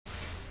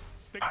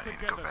Stick I need to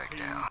go together, back team.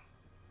 down.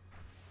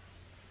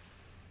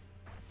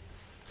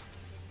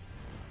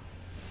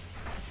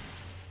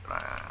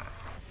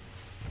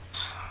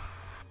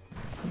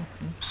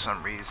 For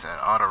some reason,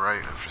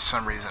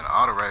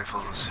 auto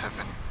rifles have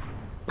been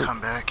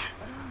come back.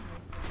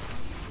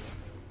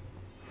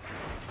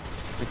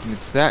 Thinking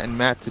it's that and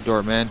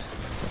Matador, man.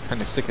 I'm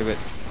kind of sick of it.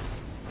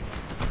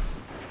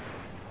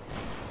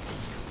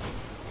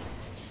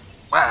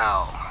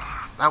 Wow,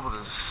 that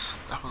was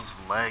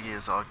laggy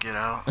as all get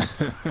out.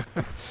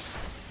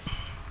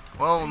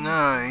 Well,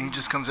 no, he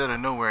just comes out of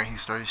nowhere and he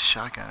starts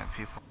shotgunning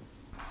people.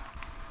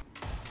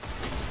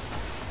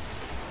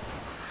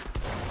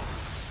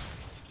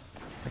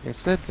 Like I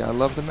said, gotta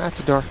love the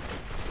Matador.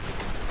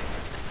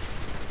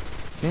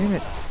 Damn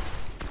it.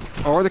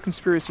 Or the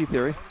conspiracy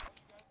theory.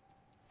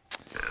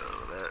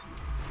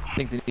 I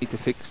think they need to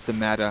fix the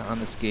meta on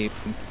this game.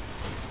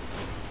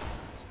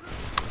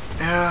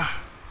 Yeah.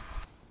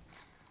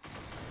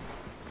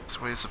 That's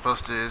the way it's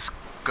supposed to. It's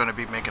gonna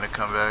be making a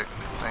comeback, I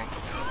think.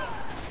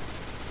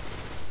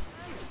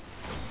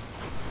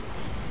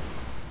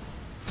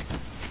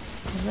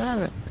 Get out of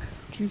there.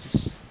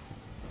 Jesus.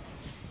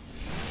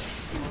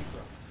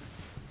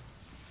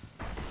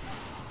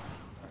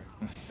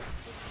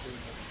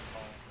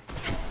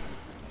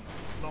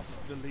 Lost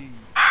the lead.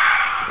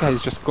 This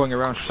guy's just going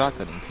around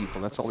shotgunning people.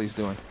 That's all he's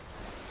doing.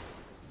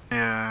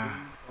 Yeah.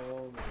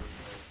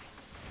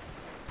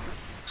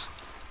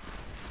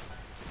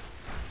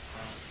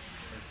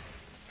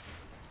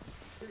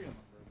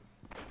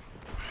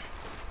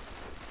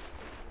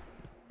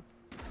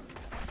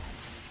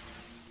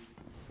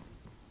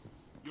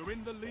 You're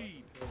in the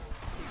lead.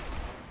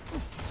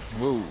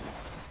 Whoa.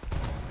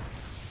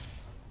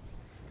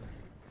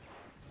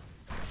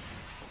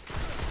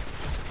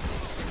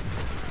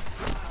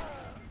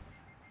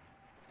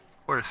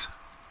 Worse.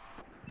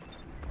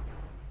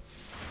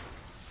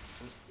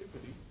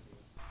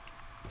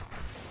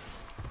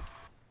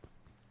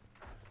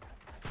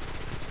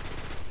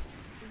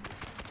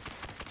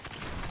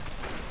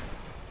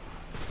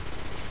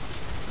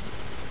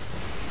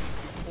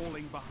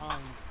 Falling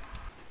behind.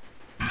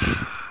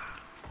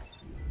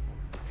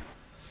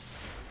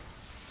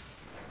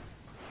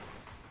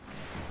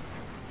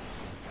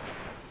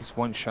 Just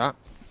one shot.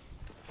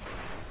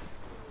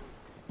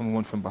 And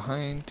one from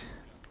behind.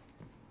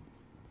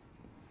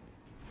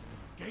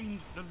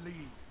 Gains the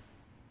lead.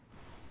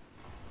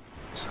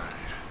 Side.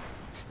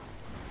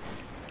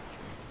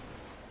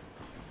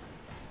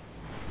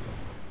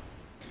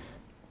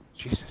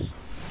 Jesus.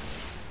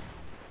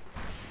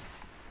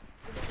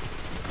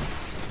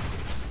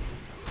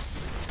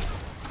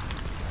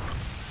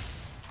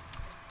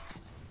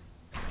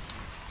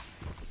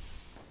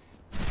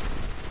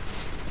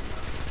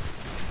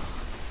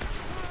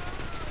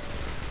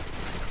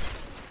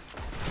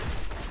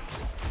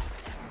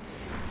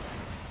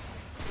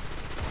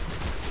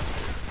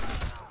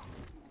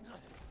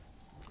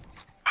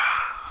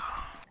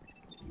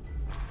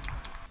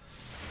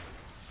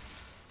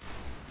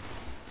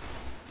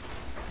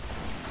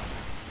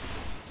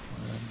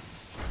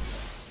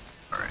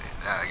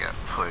 Now I got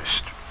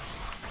pushed.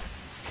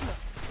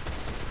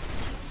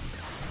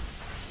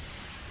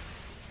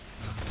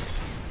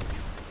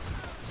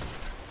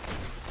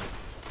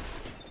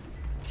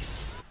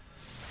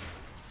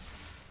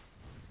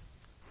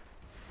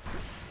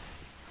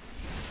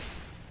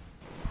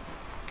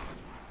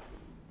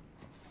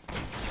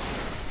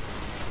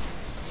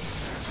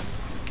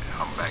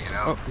 I'm backing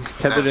out. Oh, he's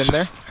tethered in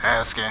there?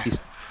 Asking.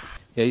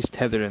 Yeah, he's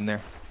tethered in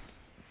there.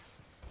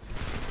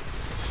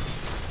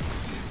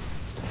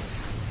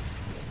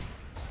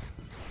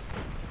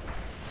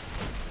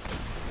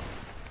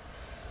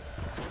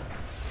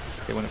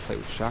 They want to play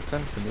with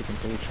shotguns, then they can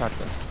play with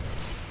shotguns.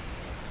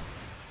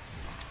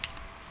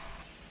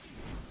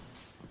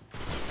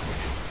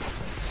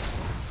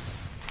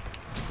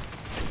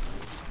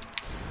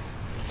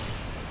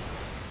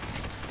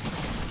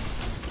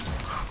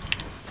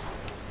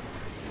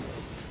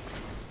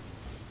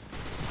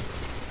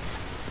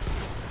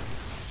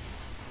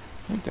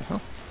 What the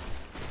hell?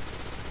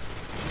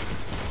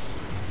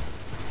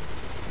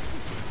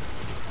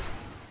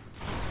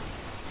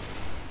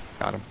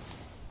 Got him.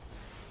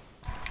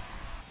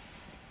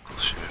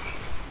 Bullshit.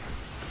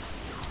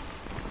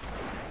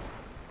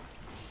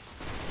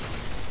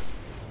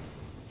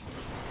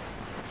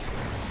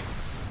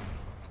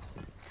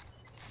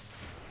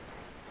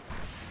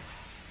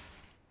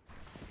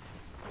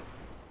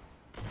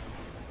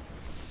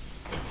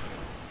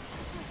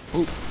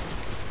 Ooh.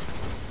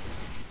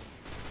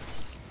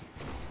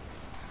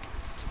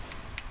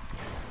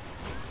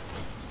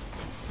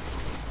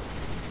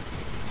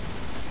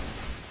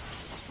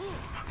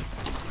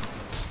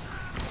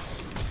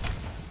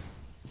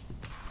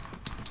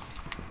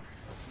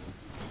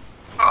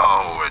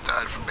 Oh, it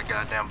died from the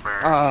goddamn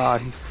bird. Ah,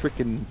 he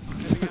freaking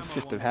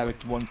just havoc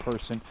one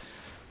person.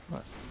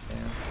 What?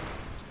 Damn.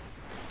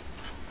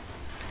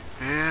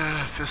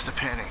 Yeah, fist of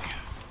panic.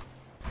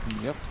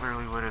 Yep.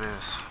 Clearly what it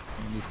is.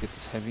 I need to get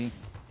this heavy.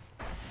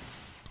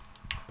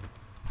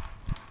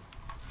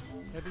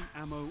 Heavy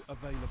ammo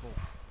available.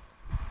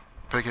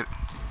 Pick it.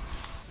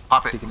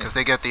 Pop it, Taking because it.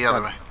 they get the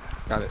other way.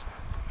 Got it.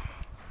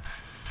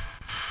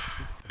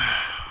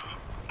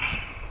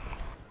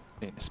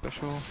 Okay,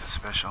 special.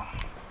 Special.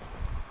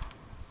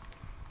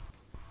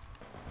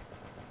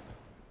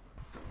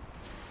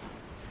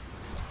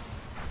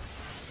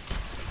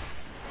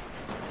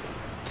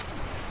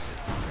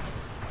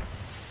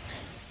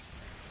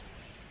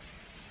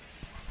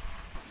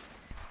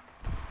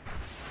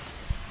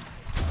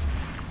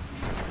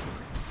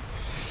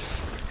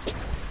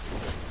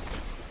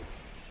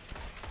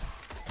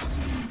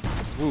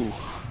 Ooh.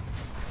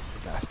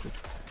 Bastard.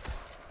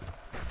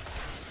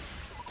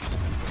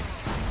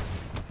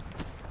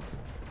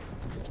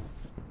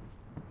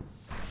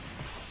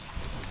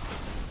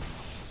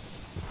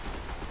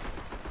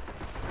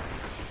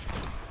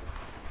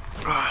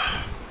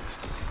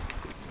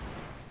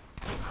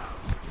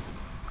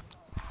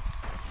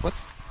 What?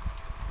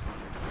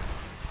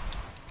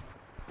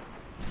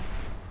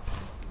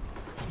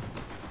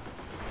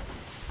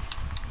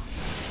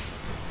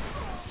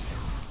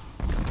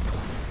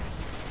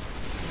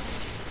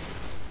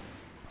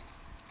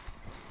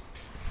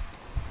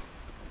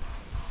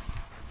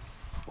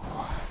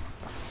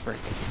 Frick.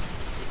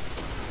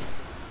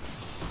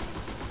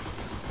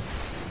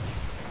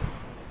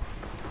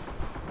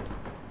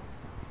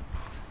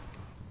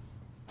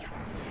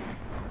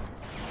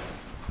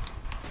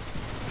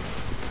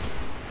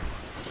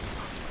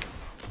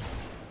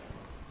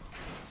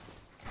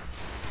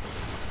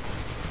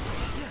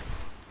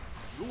 Yes!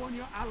 You and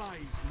your allies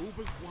move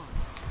as one.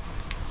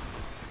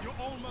 You're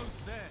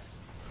almost there.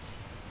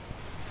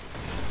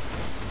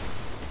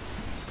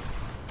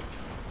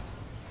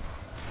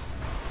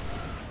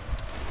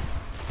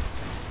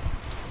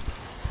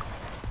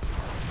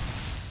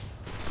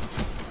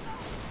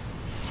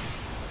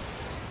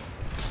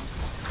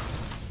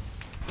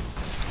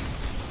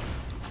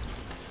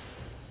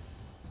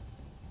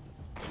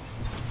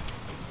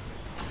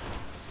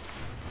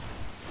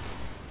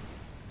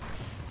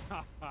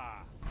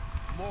 Haha.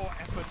 More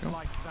effort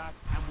like that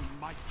and we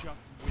might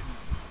just win.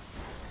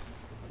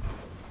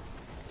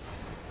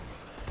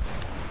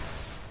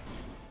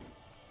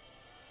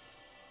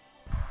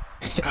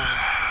 Yeah,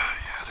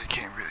 they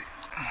can't really.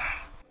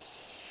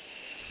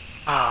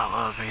 Oh, I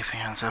love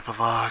Athan's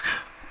epilogue.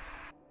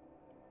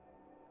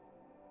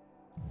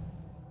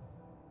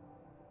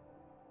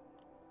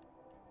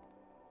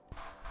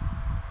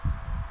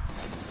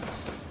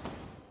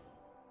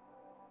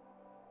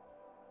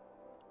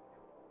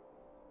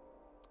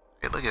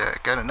 Hey, look at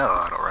that. Got another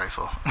auto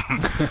rifle.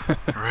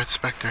 Red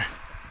Spectre.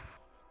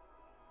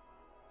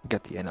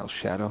 Got the NL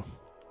Shadow.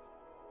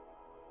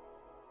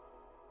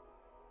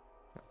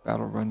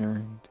 Battle Runner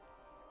and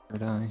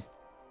Third Eye.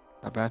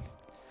 Not bad.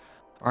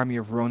 Army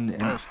of Run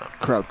and That's not bad.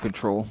 Crowd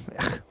Control.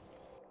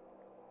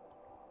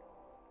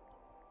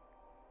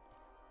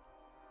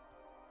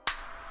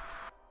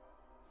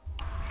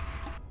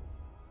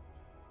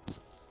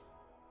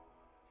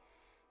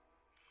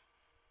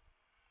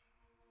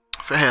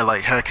 If it had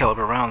like high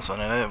caliber rounds on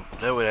it,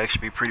 that would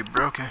actually be pretty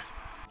broken.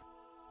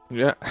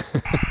 Yeah.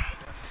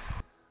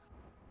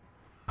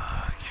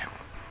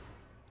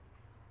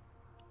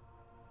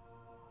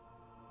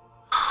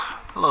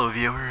 Hello,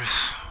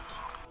 viewers.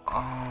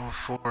 All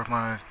four of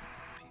my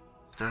people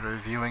that are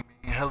viewing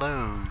me,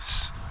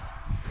 hellos.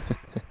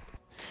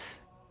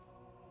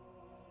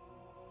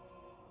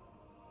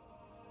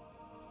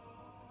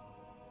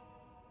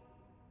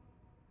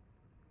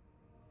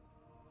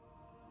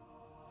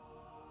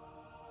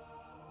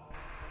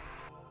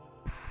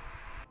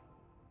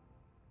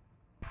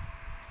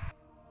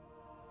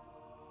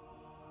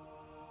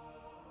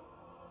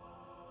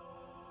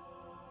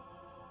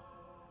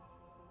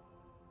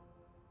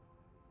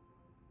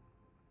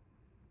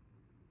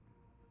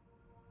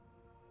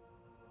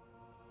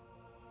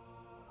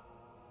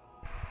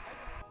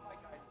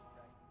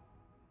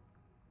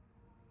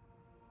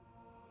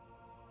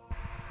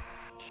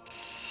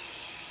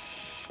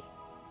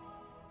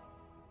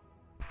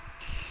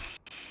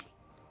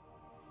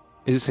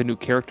 Is this a new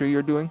character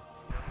you're doing?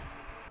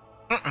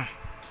 Mm-mm.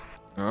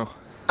 Oh.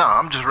 No,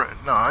 I'm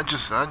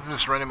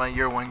just running my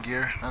year one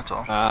gear. That's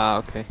all. Ah,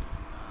 okay.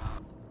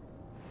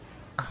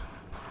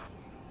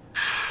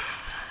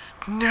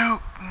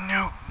 Nope.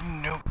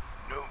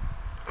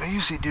 I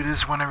usually do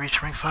this when I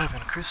reach rank 5 in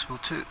Crucible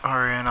 2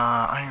 or in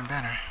Iron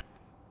Banner.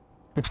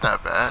 It's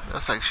not bad.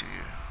 That's actually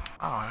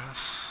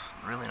that's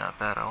really not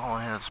bad at all.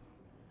 It has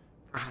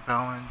perfect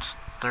balance,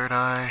 third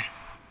eye,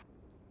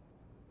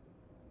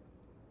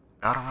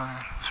 battle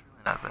runner. It's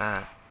really not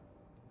bad.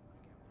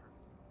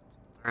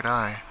 Third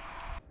eye.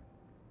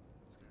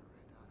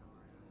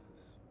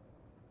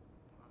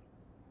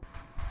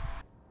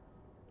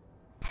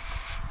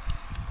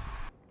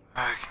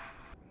 Okay.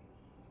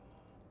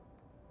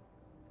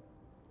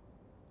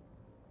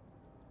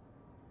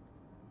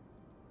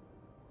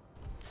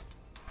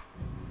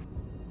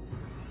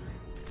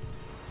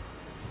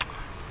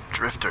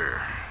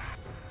 Drifter.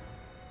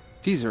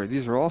 These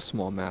are all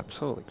small maps.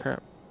 Holy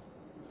crap.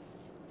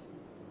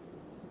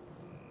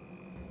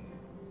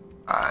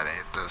 It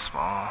ain't this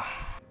small.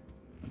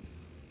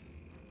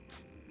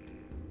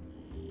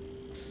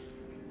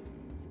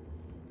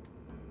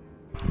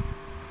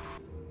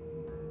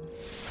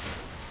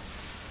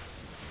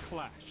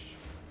 flash.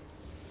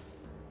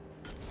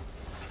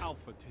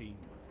 Alpha team.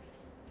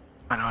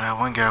 I know that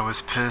one guy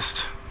was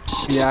pissed.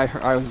 Yeah,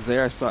 I was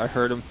there. I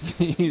heard him.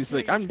 He's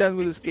like, I'm done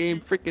with this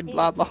game. Freaking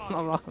blah blah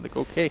blah blah. I'm like,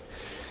 okay.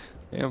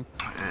 Damn.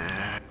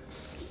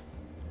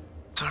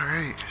 It's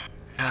alright.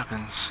 It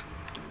happens.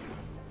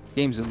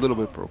 Game's a little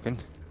bit broken.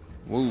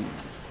 Whoa.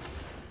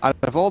 Out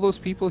of all those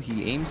people,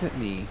 he aims at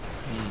me.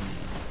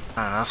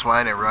 That's why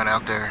I didn't run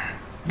out there.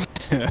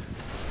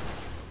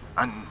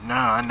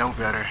 I know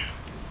better.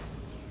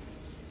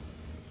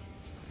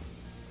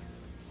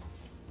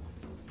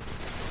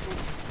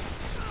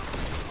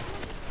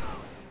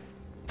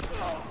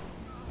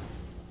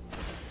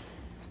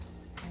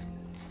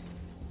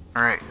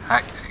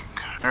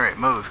 Alright,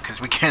 move,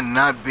 because we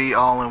cannot be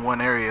all in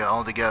one area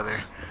all together.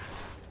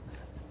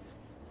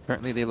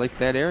 Apparently they like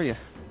that area.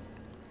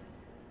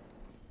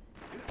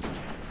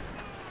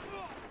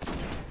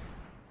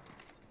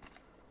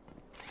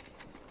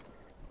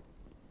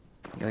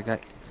 Got a guy.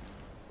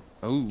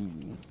 Oh.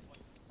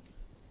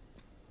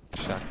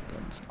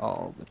 Shotguns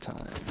all the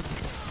time.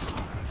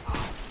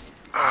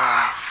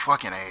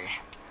 Fucking A.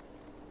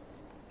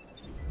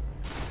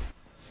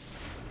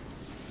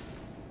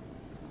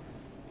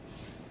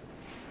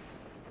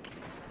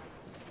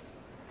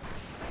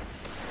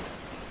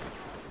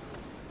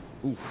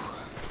 Oof.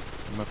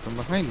 Come up from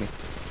behind me.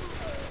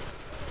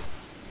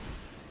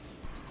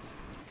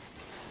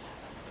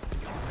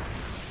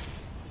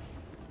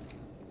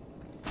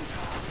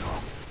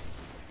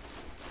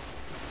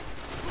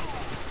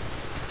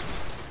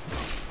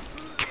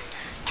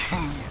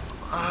 Can you?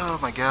 Oh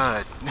my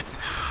god.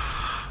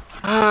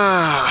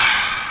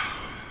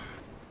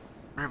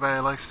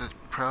 Everybody likes to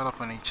proud up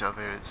on each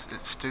other. It's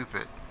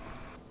stupid.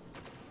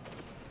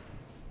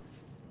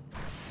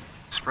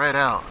 Spread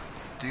out.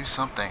 Do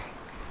something.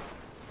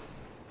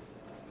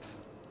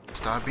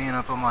 Stop being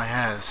up on my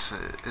ass.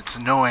 It's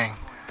annoying.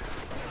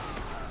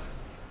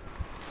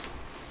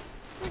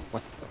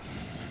 What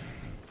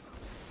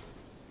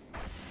the?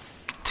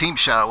 Team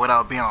shot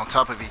without being on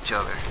top of each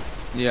other.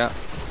 Yeah.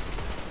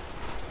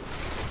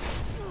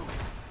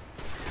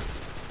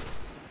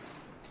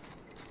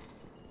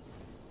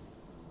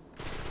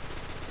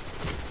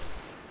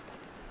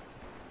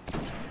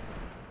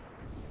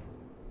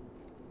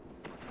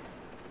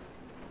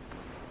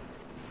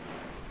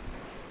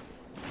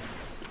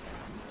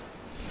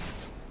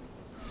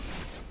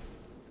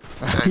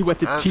 He went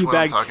to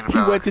teabag.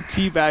 He went to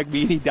teabag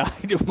me and he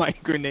died of my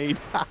grenade.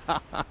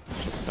 That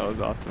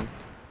was awesome.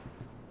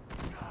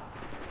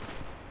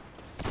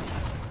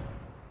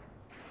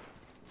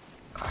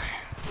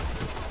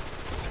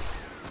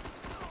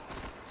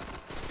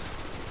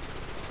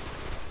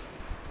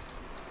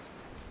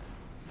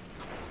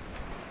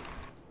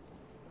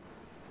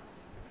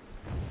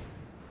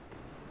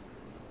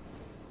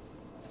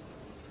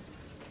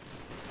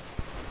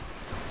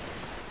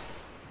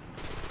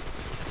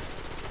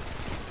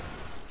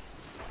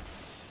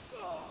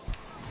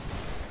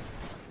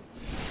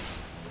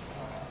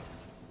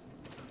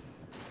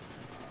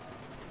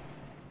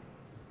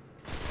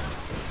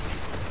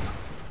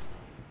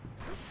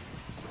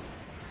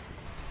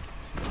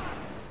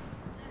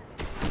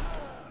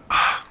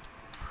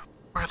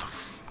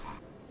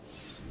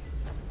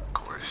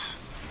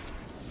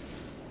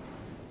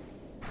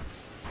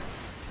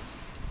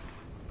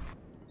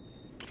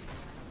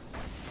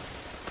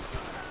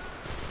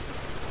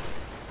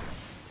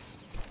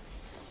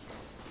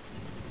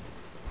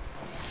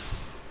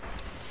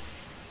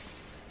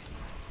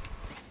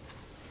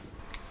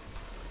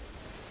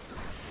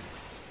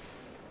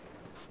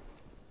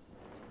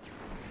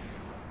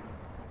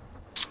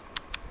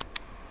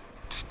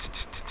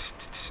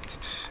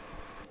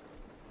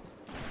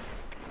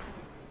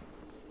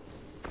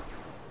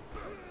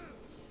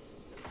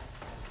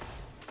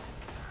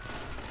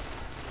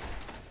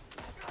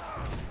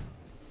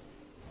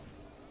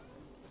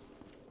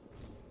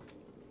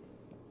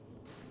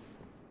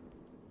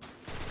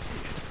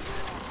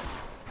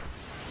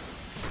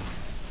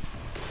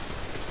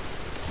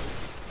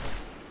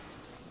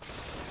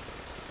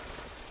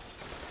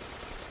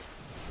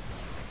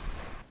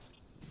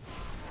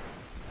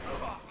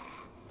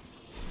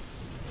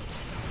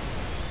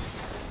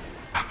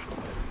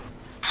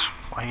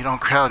 Why you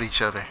don't crowd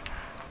each other?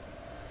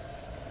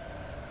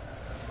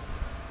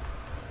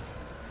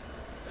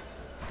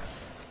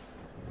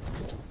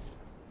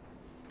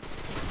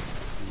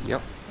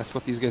 Yep, that's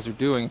what these guys are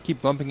doing. I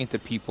keep bumping into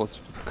people.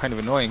 It's kind of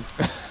annoying.